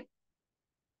 okay?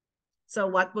 So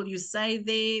what will you say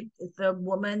there? If the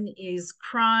woman is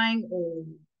crying or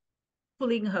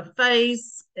pulling her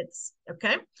face, it's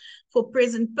okay. For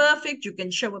present perfect, you can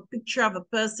show a picture of a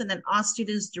person and ask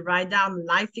students to write down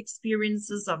life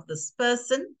experiences of this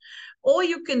person. Or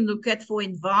you can look at, for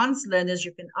advanced learners,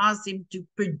 you can ask them to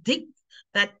predict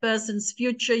that person's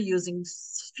future using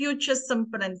future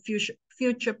simple and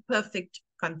future perfect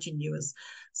continuous.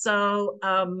 So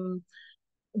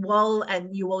will,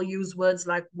 and you will use words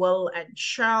like will and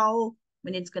shall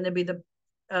when it's going to be the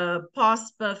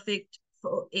past perfect.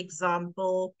 For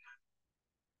example,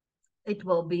 it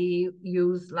will be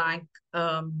used like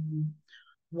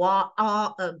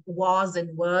was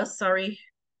and were, sorry.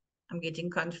 I'm getting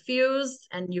confused,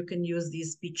 and you can use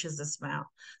these pictures as well.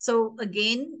 So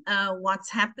again, what's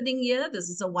happening here, this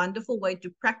is a wonderful way to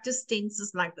practice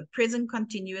tenses like the present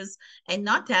continuous and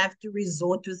not have to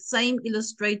resort to the same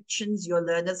illustrations your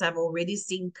learners have already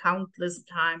seen countless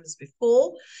times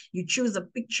before. You choose a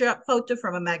photo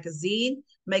from a magazine,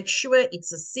 make sure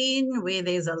it's a scene where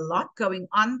there's a lot going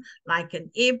on, like an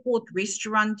airport,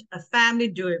 restaurant, a family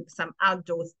doing some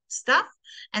outdoor stuff,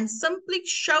 and simply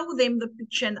show them the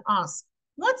picture and ask,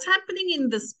 what's happening in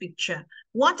this picture?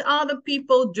 What are the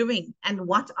people doing and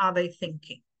what are they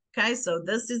thinking? Okay, so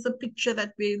this is the picture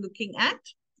that we're looking at,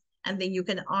 and then you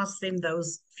can ask them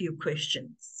those few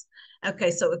questions.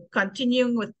 Okay, so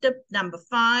continuing with tip number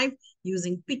 5,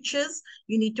 using pictures,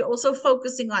 you need to also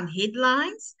focusing on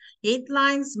headlines.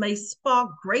 Headlines may spark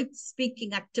great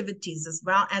speaking activities as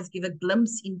well as give a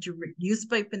glimpse into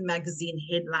newspaper and magazine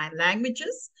headline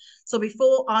languages. So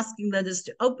before asking learners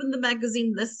to open the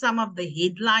magazine, list some of the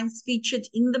headlines featured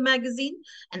in the magazine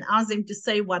and ask them to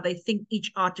say what they think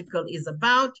each article is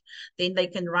about. Then they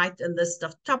can write a list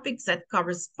of topics that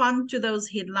correspond to those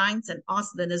headlines and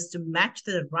ask learners to match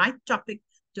the right topic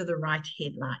to the right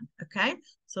headline. Okay,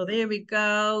 so there we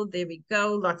go.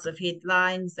 Lots of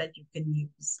headlines that you can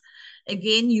use.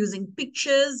 Again, using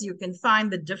pictures, you can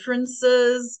find the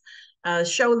differences.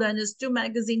 Show learners 2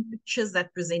 magazine pictures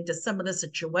that present a similar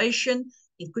situation.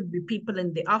 It could be people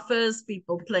in the office,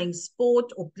 people playing sport,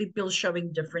 or people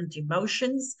showing different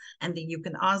emotions. And then you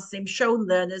can ask them, show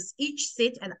learners each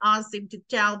set and ask them to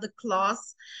tell the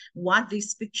class what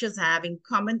these pictures have in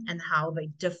common and how they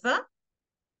differ.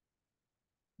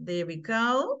 There we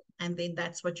go. And then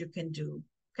that's what you can do.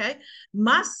 okay?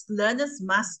 Learners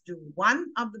must do. One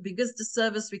of the biggest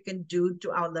disservice we can do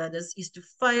to our learners is to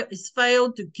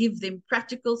fail to give them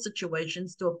practical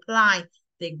situations to apply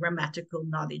their grammatical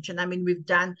knowledge. And I mean, we've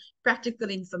done practical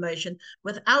information.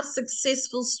 Without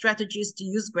successful strategies to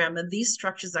use grammar, these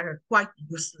structures are quite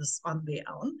useless on their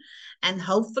own. And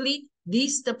hopefully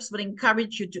these tips will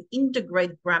encourage you to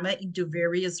integrate grammar into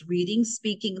various reading,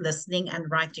 speaking, listening, and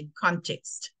writing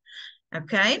context.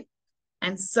 Okay?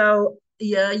 And so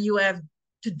here you have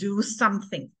to do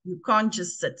something. You can't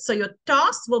just sit. So your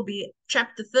task will be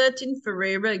chapter 13,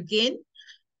 Ferreira again.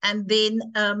 And then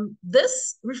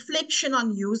this reflection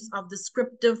on use of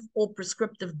descriptive or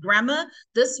prescriptive grammar,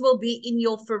 this will be in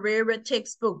your Ferreira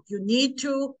textbook. You need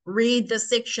to read the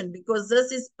section because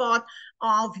this is part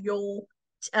of your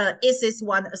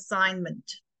SS1 assignment.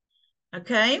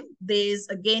 Okay, there's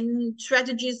again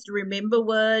strategies to remember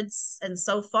words and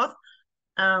so forth.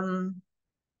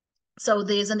 So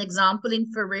there's an example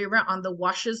in Ferreira on the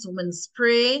washerwoman's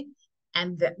prayer.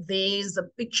 And there's a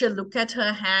picture. Look at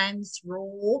her hands,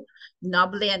 raw,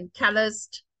 knobbly and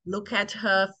calloused. Look at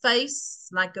her face,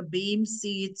 like a beam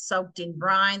seed soaked in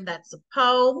brine. That's a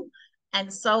poem,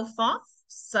 and so forth.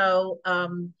 So,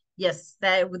 yes,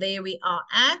 there we are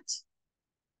at.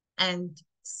 And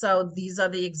so these are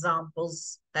the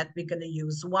examples that we're going to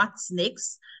use. What's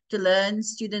next? To learn,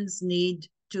 students need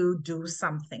to do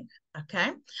something.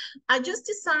 Okay, I just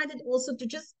decided also to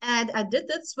just add, I did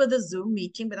this with a Zoom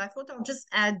meeting, but I thought I'll just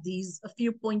add a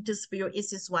few pointers for your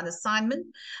SS1 assignment.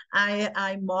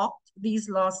 I marked these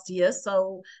last year,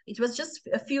 so it was just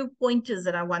a few pointers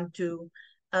that I want to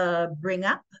bring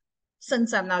up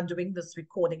since I'm now doing this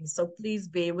recording. So please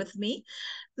bear with me.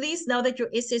 Please know that your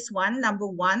SS1, number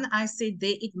one, I said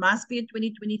there, it must be a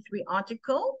 2023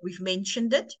 article. We've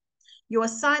mentioned it. Your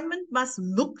assignment must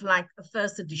look like a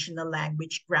first editional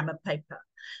language grammar paper.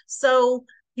 So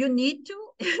you need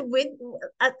to,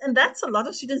 and that's a lot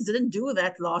of students didn't do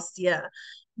that last year.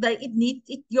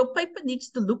 Your paper needs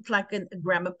to look like a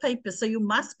grammar paper. So you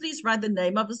must please write the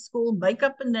name of a school, make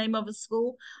up a name of a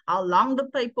school, how long the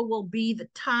paper will be, the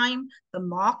time, the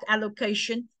mark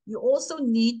allocation. You also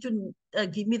need to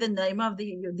give me the name of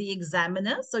the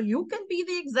examiner. So you can be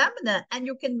the examiner and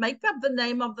you can make up the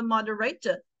name of the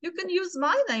moderator. You can use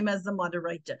my name as the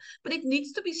moderator, but it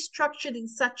needs to be structured in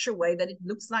such a way that it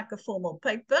looks like a formal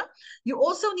paper. You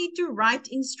also need to write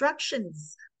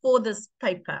instructions for this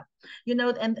paper, you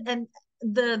know, and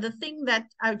the thing that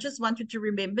I just want you to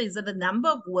remember is that the number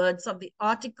of words of the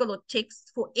article or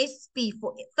text for SP,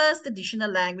 for first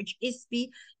editional language, SP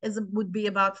would be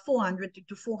about 400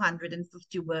 to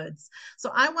 450 words. So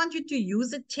I want you to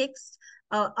use a text,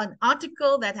 an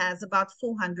article that has about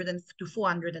 400 to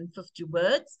 450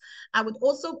 words. I would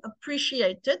also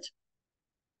appreciate it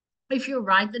if you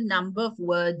write the number of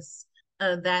words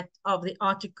that of the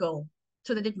article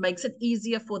so that it makes it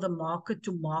easier for the marker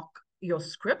to mark your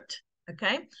script.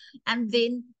 Okay, and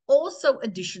then also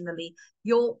additionally,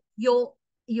 your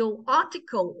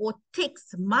article or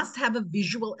text must have a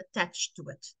visual attached to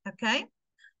it. Okay,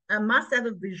 must have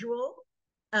a visual.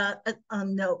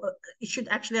 No, it should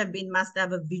actually have been must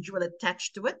have a visual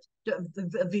attached to it,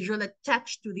 a visual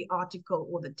attached to the article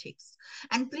or the text.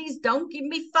 And please don't give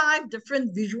me 5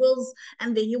 different visuals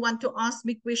and then you want to ask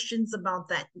me questions about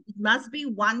that. It must be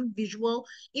one visual.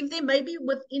 If there may be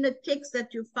within a text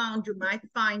that you found, you might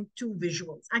find 2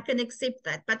 visuals. I can accept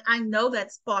that, but I know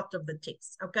that's part of the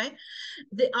text, okay?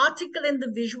 The article and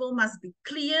the visual must be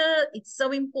clear. It's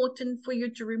so important for you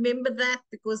to remember that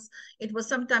because it was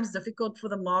sometimes difficult for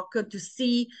the marker to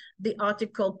see the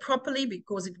article properly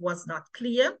because it was not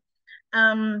clear.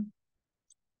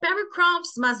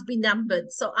 Paragraphs must be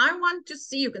numbered. So I want to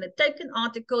see, you're going to take an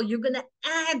article, you're going to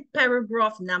add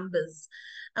paragraph numbers.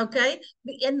 Okay.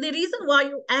 And the reason why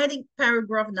you're adding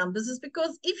paragraph numbers is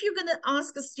because if you're going to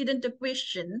ask a student a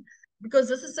question, because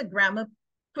this is a grammar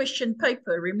question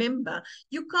paper, remember,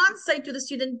 you can't say to the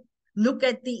student, look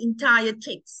at the entire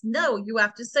text. No, you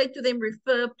have to say to them,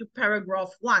 refer to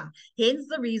paragraph 1. Hence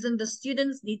the reason the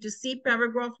students need to see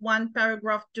paragraph 1,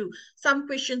 paragraph 2. Some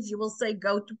questions you will say,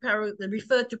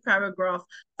 refer to paragraph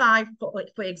 5,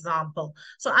 for example.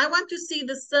 So I want to see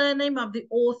the surname of the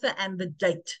author and the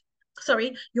date. So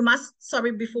indicate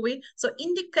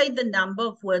the number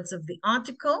of words of the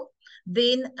article.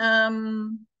 Then,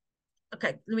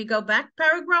 okay, let me go back.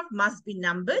 Paragraph must be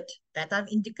numbered. That I've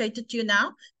indicated to you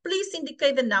now. Please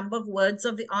indicate the number of words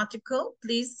of the article.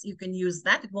 Please, you can use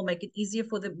that. It will make it easier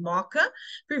for the marker.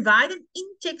 Provide an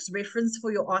in-text reference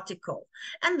for your article.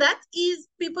 And that is,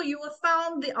 people, you have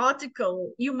found the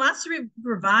article. You must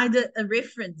provide a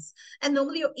reference. And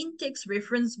normally your in-text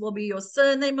reference will be your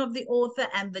surname of the author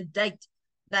and the date.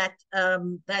 that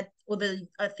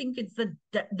I think it's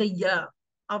the year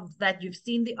of that you've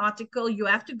seen the article. You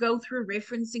have to go through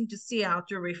referencing to see how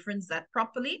to reference that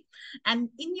properly. And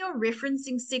in your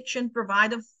referencing section,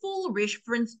 provide a full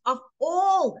reference of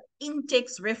all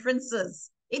in-text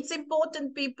references. It's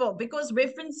important, people, because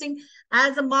referencing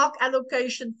has a mark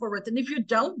allocation for it. And if you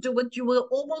don't do it, you will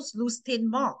almost lose 10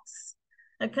 marks.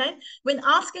 Okay. When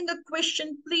asking a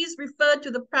question, please refer to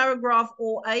the paragraph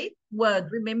or a word.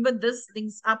 Remember, this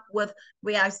links up with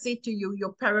where I said to you,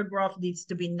 your paragraph needs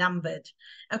to be numbered.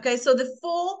 Okay. So the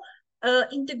 4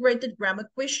 integrated grammar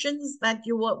questions that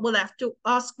you will have to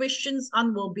ask questions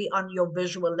on will be on your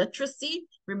visual literacy.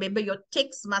 Remember, your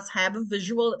text must have a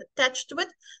visual attached to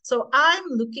it. So I'm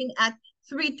looking at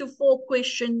 3 to 4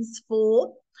 questions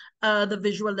for the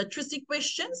visual literacy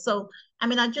question. So, I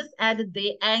mean, I just added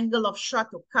the angle of shot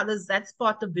or colors. That's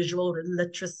part of visual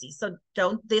literacy. So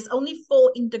there's only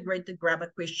 4 integrated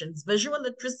grammar questions. Visual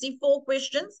literacy, 4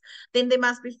 questions. Then there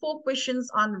must be 4 questions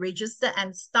on register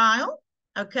and style.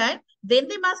 Okay. Then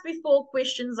there must be 4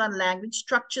 questions on language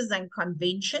structures and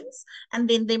conventions. And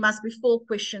then there must be 4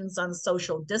 questions on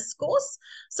social discourse.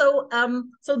 So,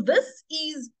 so this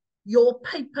is your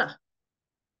paper.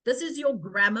 This is your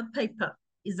grammar paper.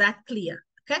 Is that clear?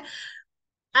 Okay.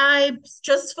 I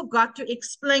just forgot to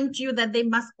explain to you that there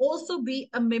must also be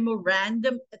a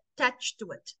memorandum attached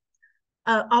to it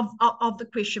of the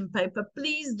question paper.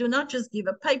 Please do not just give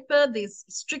a paper. There's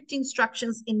strict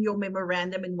instructions in your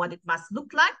memorandum and what it must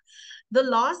look like. The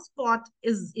last part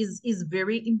is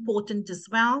very important as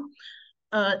well.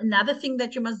 Another thing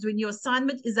that you must do in your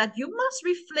assignment is that you must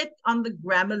reflect on the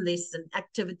grammar lesson,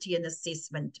 activity, and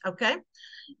assessment, okay?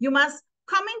 You must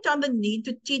comment on the need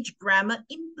to teach grammar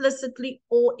implicitly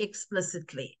or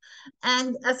explicitly.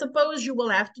 And I suppose you will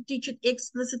have to teach it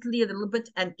explicitly a little bit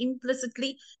and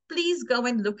implicitly. Please go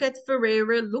and look at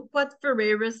Ferreira. Look what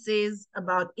Ferreira says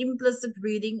about implicit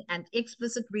reading and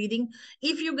explicit reading.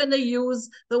 If you're going to use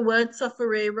the words of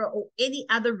Ferreira or any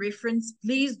other reference,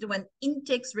 please do an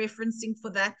in-text referencing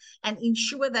for that and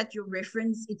ensure that your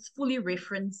reference is fully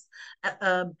referenced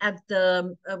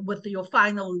with your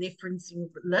final referencing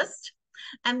list.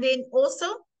 And then also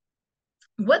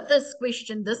with this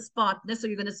question, this partner, so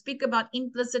you're going to speak about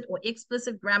implicit or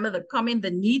explicit grammar, the comment,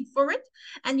 the need for it.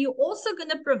 And you're also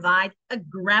going to provide a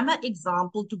grammar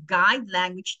example to guide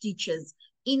language teachers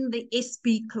in the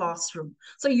SP classroom.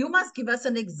 So you must give us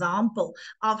an example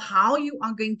of how you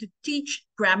are going to teach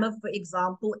grammar, for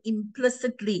example,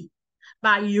 implicitly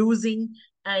by using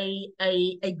a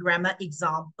grammar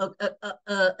example,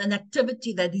 an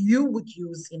activity that you would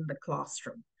use in the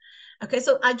classroom. Okay,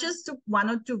 so I just took 1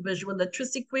 or 2 visual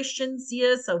literacy questions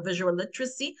here. So visual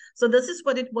literacy. So this is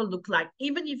what it will look like.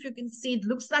 Even if you can see, it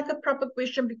looks like a proper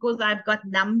question because I've got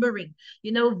numbering.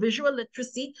 You know, visual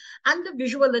literacy. Under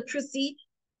visual literacy,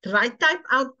 type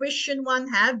out question 1,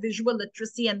 have visual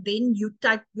literacy, and then you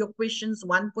type your questions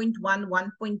 1.1,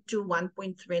 1.2,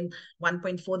 1.3, and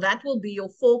 1.4. That will be your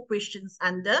 4 questions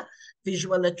under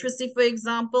visual literacy, for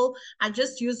example. I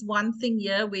just use one thing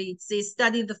here where it says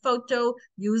study the photo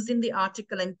used in the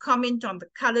article and comment on the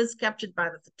colors captured by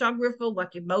the photographer.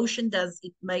 What emotion does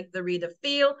it make the reader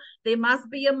feel? There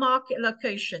must be a mark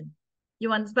allocation.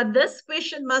 But this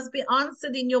question must be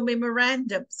answered in your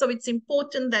memorandum. So it's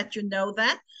important that you know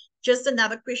that. Just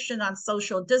another question on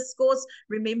social discourse.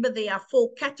 Remember, there are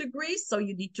 4 categories, so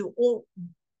you need to all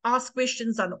ask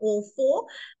questions on all 4.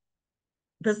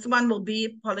 This one will be,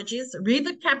 apologies, read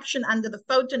the caption under the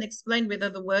photo and explain whether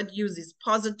the word used is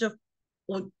positive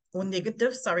or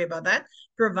negative. Sorry about that.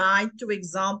 Provide 2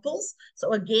 examples.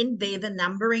 So again, there the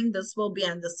numbering. This will be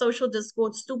under social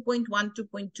discourse 2.1,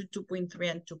 2.2,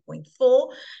 2.3, and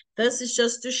 2.4. This is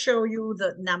just to show you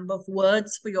the number of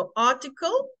words for your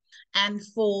article. And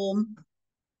for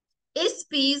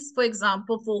SPs, for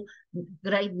example, for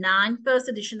grade 9, first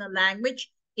additional language,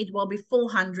 it will be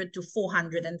 400 to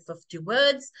 450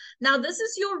 words. Now, this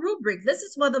is your rubric. This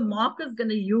is what the marker is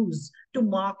going to use to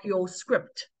mark your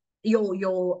script,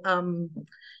 your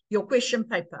question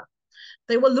paper.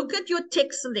 They will look at your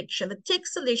text selection. The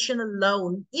text selection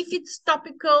alone, if it's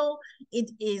topical,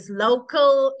 it is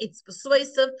local, it's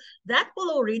persuasive, that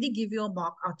will already give you a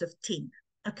mark out of 10.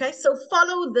 Okay, so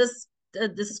follow this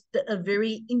this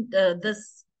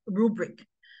rubric.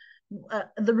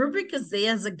 The rubric is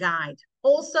there as a guide.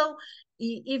 Also,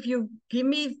 if you give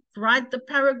me, write the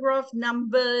paragraph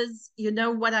numbers, you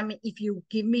know what I mean? If you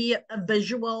give me a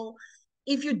visual,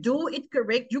 if you do it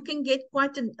correct, you can get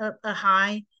quite a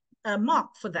high mark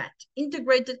for that.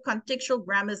 Integrated contextual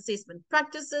grammar assessment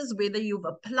practices, whether you've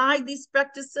applied these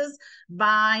practices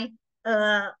by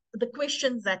the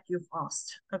questions that you've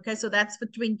asked. Okay, so that's for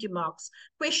 20 marks.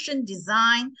 Question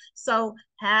design. So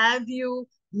have you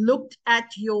looked at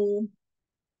your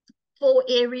 4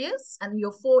 areas, and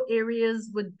your 4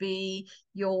 areas would be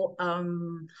your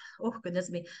oh goodness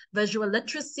me, visual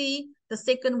literacy. The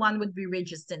second one would be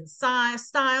register and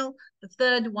style. The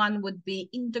third one would be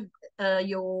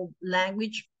your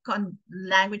language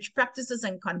practices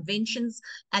and conventions,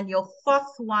 and your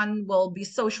fourth one will be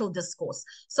social discourse.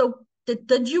 So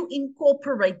did you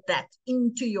incorporate that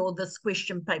into this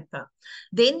question paper?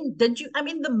 Then I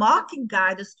mean, the marking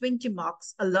guide is 20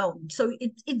 marks alone. So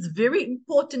it's very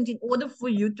important in order for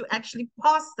you to actually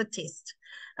pass the test.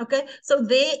 Okay, so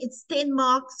there it's 10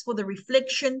 marks for the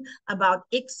reflection about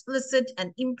explicit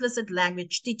and implicit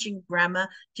language teaching, grammar,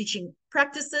 teaching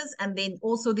practices, and then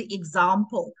also the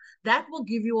example. That will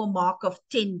give you a mark of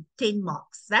 10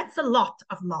 marks. That's a lot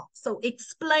of marks. So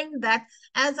explain that.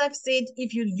 As I've said,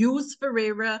 if you use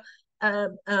Ferreira,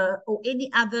 or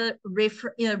any other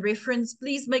reference,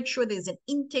 please make sure there's an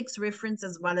in-text reference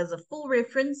as well as a full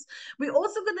reference. We're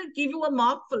also going to give you a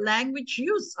mark for language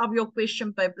use of your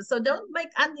question paper. So don't make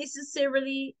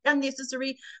unnecessary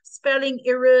spelling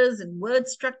errors and word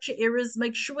structure errors.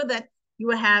 Make sure that you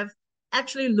have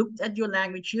actually looked at your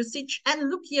language usage.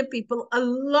 And look here, people, a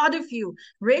lot of you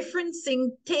referencing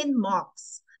 10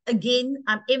 marks. Again,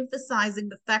 I'm emphasizing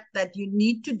the fact that you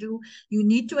need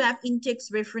to have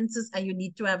in-text references, and you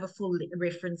need to have a full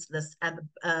reference list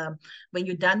when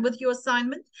you're done with your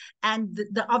assignment. And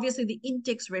obviously the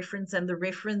in-text reference and the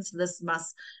reference list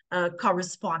must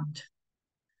correspond.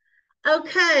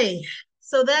 Okay,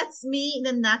 so that's me in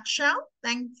a nutshell.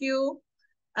 Thank you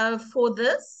for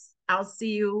this. I'll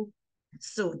see you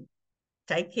soon.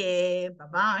 Take care.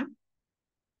 Bye-bye.